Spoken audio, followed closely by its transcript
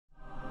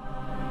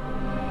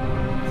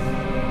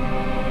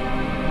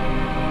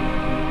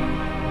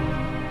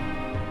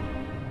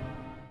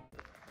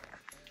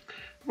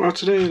Well,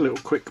 today a little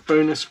quick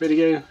bonus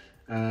video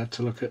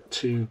to look at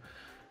two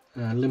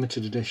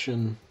limited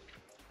edition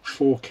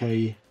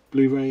 4K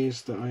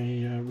Blu-rays that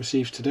I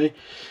received today.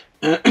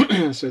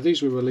 So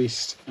these were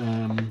released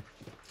sort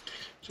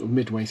of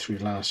midway through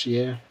last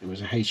year. It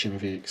was a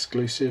HMV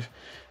exclusive,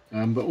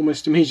 but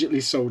almost immediately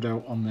sold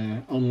out on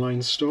their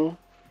online store.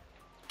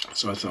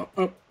 So I thought,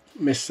 oh,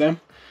 missed them.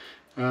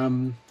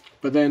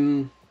 But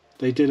then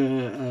they did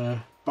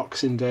a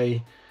Boxing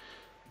Day,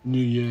 New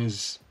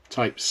Year's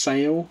type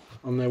sale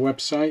on their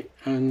website,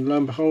 and lo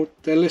and behold,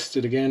 they're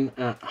listed again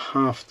at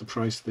half the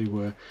price they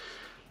were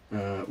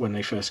when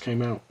they first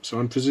came out. So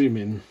I'm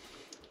presuming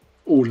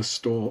all the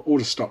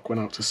stock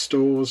went out to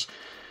stores,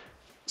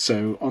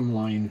 so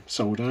online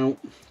sold out,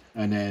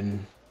 and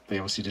then they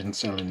obviously didn't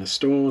sell in the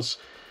stores,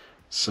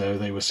 so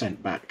they were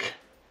sent back,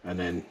 and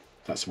then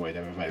that's the way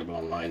they're available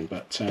online.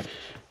 But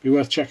be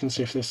worth checking to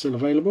see if they're still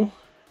available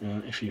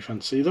if you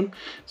fancy them.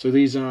 So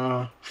these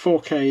are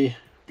 4K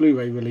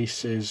Blu-ray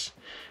releases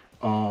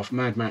of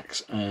Mad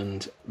Max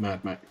and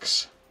Mad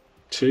Max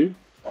 2,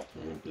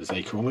 as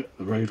they call it,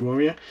 the Road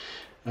Warrior,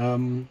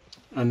 and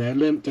they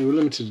were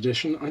limited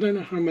edition. I don't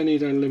know how many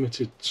they're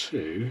limited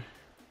to.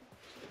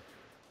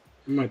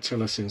 It might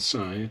tell us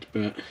inside,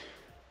 but it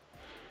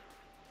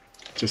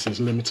just says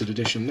limited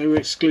edition. They were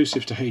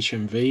exclusive to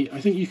HMV. I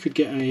think you could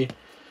get a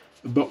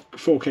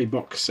 4K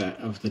box set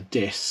of the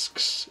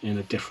discs in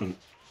a different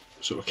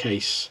sort of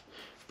case,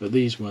 but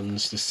these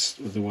ones,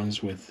 the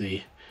ones with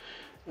the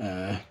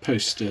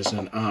posters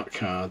and art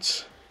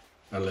cards,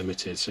 are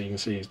limited. So you can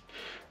see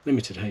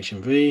limited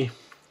HMV,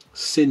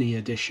 Cine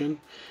edition,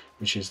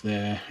 which is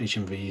their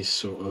HMV's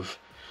sort of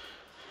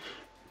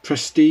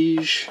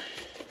prestige,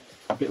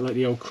 a bit like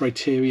the old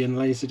Criterion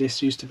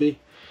Laserdisc used to be.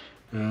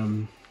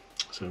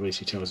 So it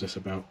basically tells us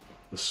about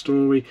the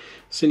story.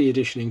 Cine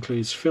edition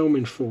includes film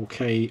in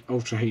 4K,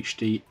 Ultra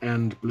HD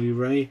and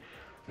Blu-ray,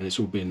 and it's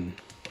all been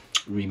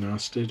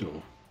remastered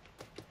or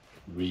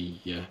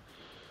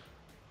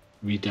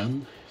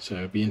redone, so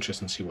it'd be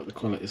interesting to see what the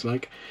quality is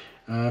like.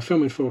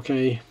 Film in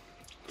 4K,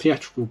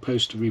 theatrical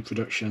poster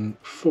reproduction,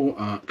 4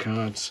 art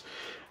cards.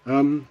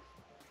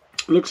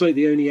 Looks like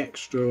the only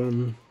extra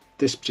on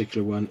this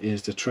particular one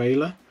is the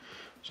trailer,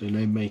 so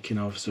no making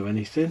ofs or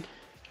anything.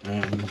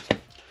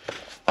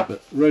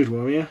 But Road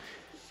Warrior,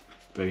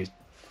 very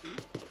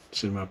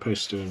similar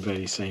poster and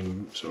very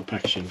same sort of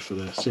packaging for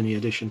the Cine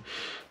edition.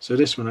 So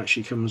this one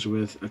actually comes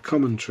with a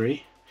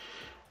commentary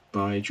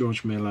by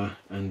George Miller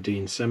and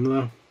Dean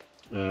Semler,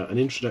 an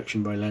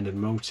introduction by Leonard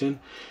Maltin,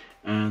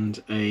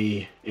 and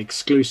a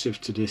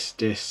exclusive to this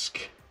disc,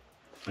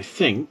 I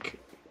think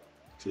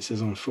it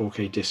says on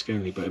 4K disc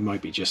only, but it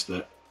might be just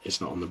that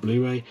it's not on the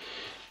Blu-ray,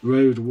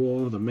 Road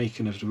War, the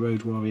making of the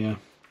Road Warrior,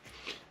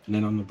 and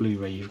then on the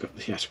Blu-ray you've got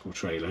the theatrical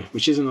trailer,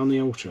 which isn't on the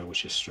Ultra,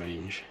 which is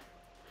strange.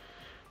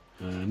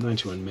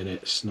 91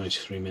 minutes,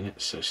 93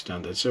 minutes, so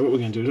standard. So what we're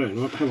going to do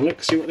is have a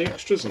look, see what the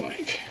extras are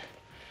like.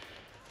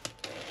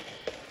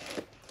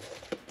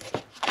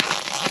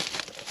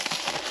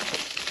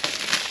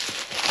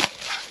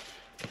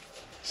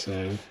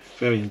 So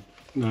very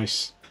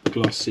nice,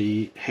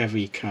 glossy,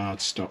 heavy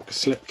cardstock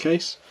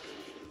slipcase.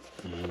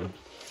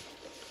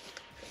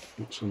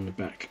 What's on the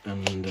back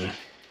and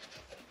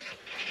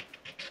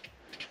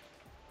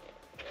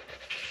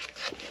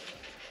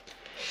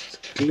it's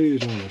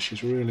glued on, which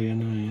is really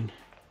annoying.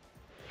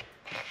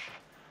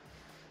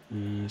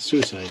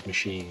 Suicide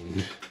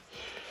Machine.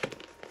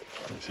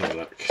 Let's have a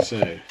look.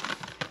 So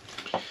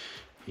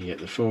you get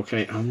the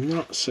 4K. I'm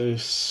not so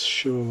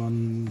sure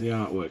on the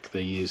artwork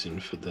they're using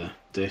for the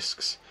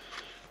discs.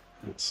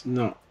 It's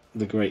not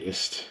the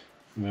greatest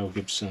Mel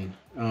Gibson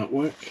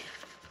artwork.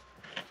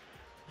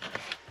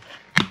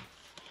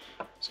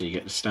 So you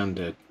get the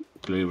standard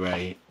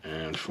Blu-ray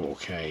and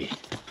 4K,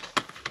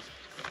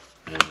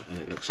 and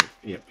it looks like,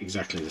 yep,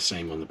 exactly the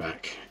same on the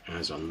back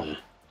as on the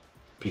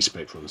piece of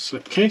paper on the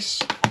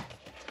slipcase.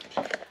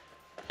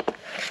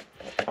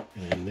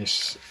 And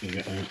this, you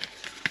get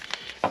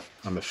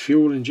I'm a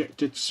fuel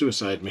injected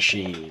suicide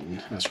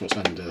machine. That's what's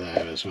under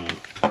there as well.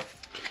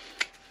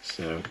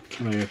 So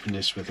can I open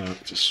this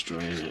without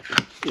destroying it?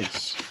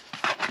 Yes.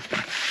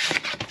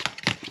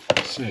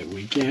 So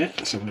we get,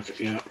 let's have a look at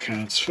the art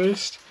cards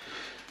first.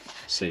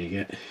 So you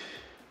get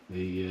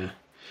the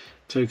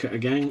toe cutter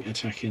gang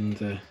attacking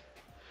the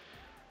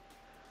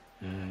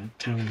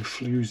town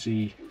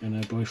floozy and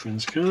her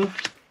boyfriend's car.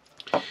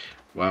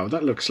 Wow,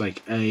 that looks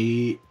like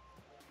a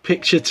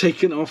picture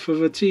taken off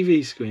of a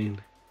TV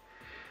screen.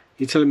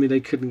 You're telling me they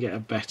couldn't get a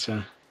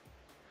better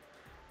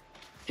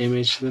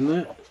image than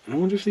that? I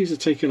wonder if these are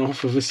taken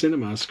off of a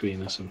cinema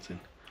screen or something.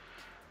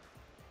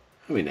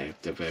 I mean,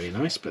 they're very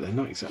nice, but they're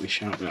not exactly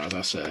sharp. No,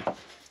 that's a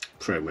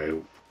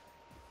promo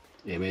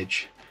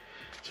image.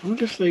 So I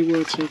wonder if they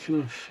were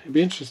taken off. It'd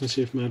be interesting to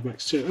see if Mad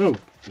Max 2... Oh,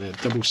 they're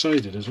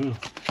double-sided as well.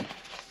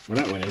 Well,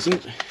 that one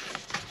isn't.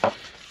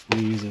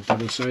 These are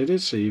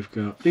double-sided, so you've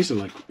got... These are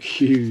like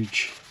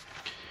huge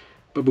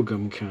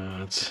bubblegum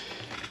cards.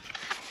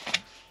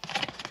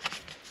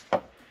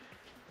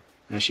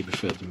 I actually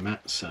prefer the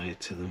matte side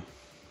to them.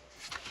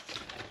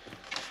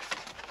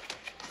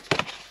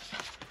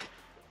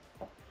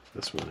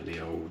 That's one of the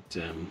old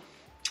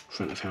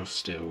front of house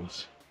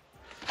stills.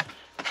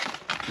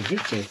 Okay,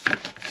 so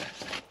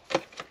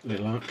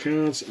little art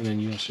cards, and then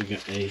you also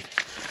get a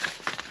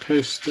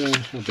poster.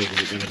 How big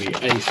is it going to be?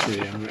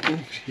 A3, I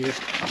reckon. Yep.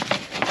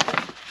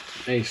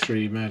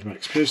 A3 Mad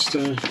Max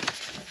poster.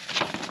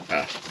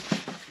 Ah,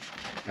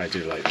 I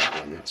do like that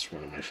one. That's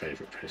one of my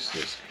favourite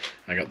posters.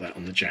 I got that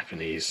on the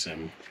Japanese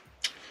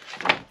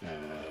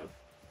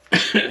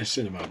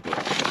cinema book.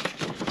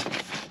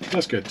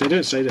 That's good. They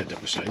don't say they're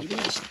double-sided,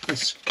 but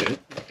that's good.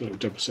 Little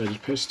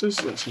double-sided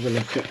posters. Let's have a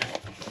look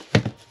at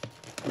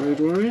Road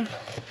Warrior.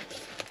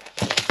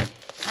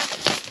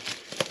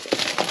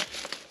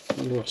 I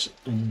wonder what's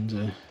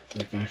under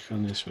the back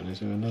on this one. Is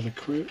there another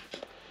quote?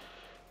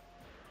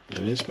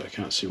 There is, but I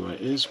can't see what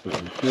it is, but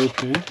I'm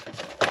hoping.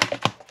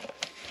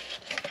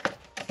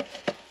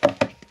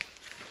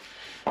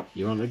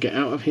 You want to get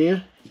out of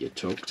here? You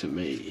talk to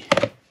me.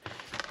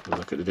 We'll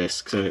look at the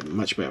disc. So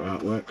much better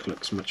artwork.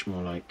 Looks much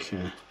more like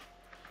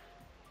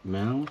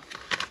Mal.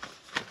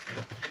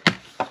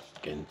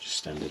 Again, just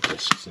standard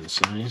discs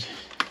inside.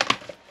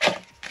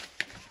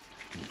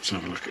 Let's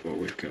have a look at what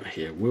we've got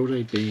here. Will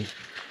they be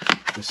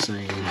the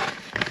same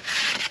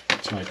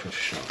type of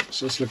shot?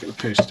 So let's look at the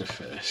poster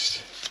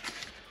first.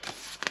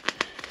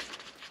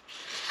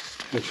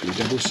 Hopefully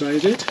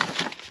double-sided.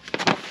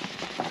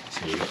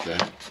 So you got the,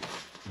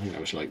 I think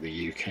that was like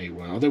the UK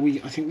one. Although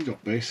I think we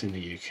got both in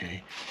the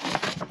UK.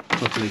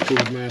 Properly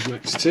called Mad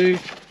Max 2.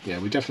 Yeah,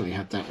 we definitely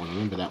had that one. I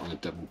remember that on a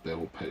double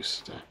bill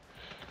poster.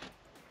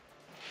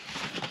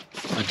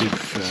 I do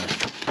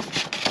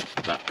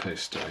prefer that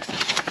poster, I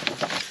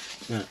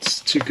think.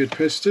 That's two good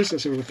posters.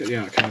 Let's have a look at the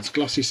art cards.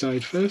 Glossy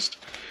side first.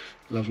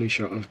 Lovely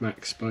shot of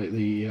Max by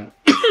the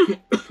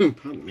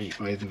pardon me,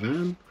 by the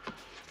van.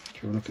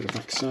 Have a look at the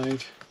back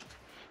side.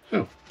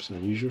 Oh, it's an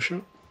unusual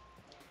shot.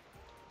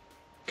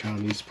 Car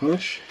needs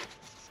polish.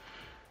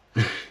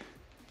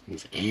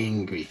 He's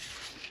angry.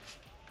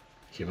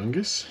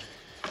 Humongous.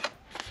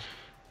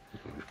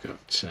 And we've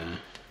got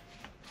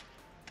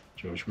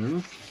George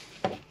Miller.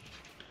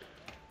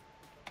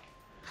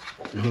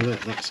 Oh,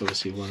 that's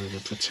obviously one of the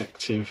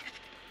protective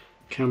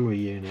camera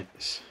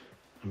units.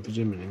 And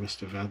presumably must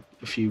have had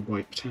a few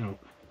wiped out.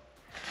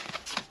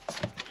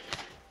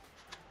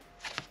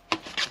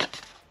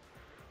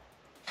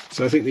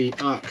 So I think the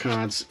art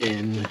cards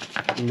in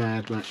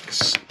Mad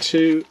Max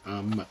 2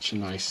 are much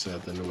nicer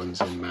than the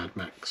ones in Mad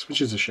Max, which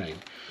is a shame.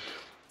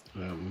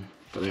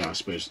 But they are, I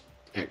suppose,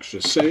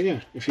 extras. So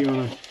yeah, if you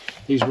want to,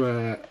 these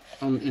were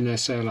in their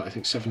sale at I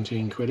think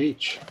 17 quid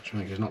each, which I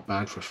think is not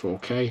bad for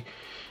 4K.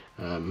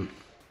 I'm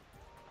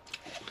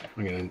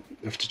going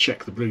to have to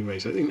check the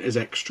Blu-rays. I think there's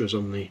extras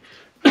on the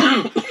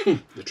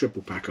the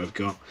triple pack I've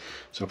got,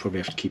 so I'll probably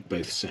have to keep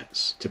both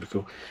sets,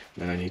 typical.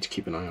 And then I need to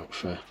keep an eye out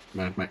for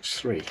Mad Max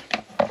 3,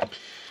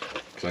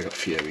 because I got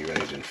Fury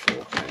Road in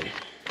 4K.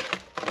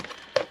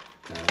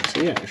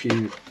 So yeah, if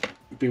you,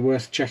 it'd be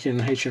worth checking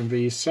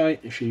HMV's site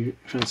if you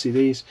fancy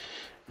these.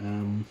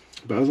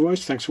 But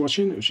otherwise, thanks for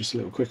watching. It was just a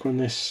little quick one,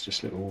 this,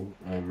 just a little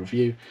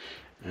review,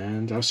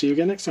 and I'll see you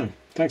again next time.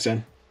 Thanks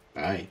then,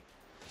 bye.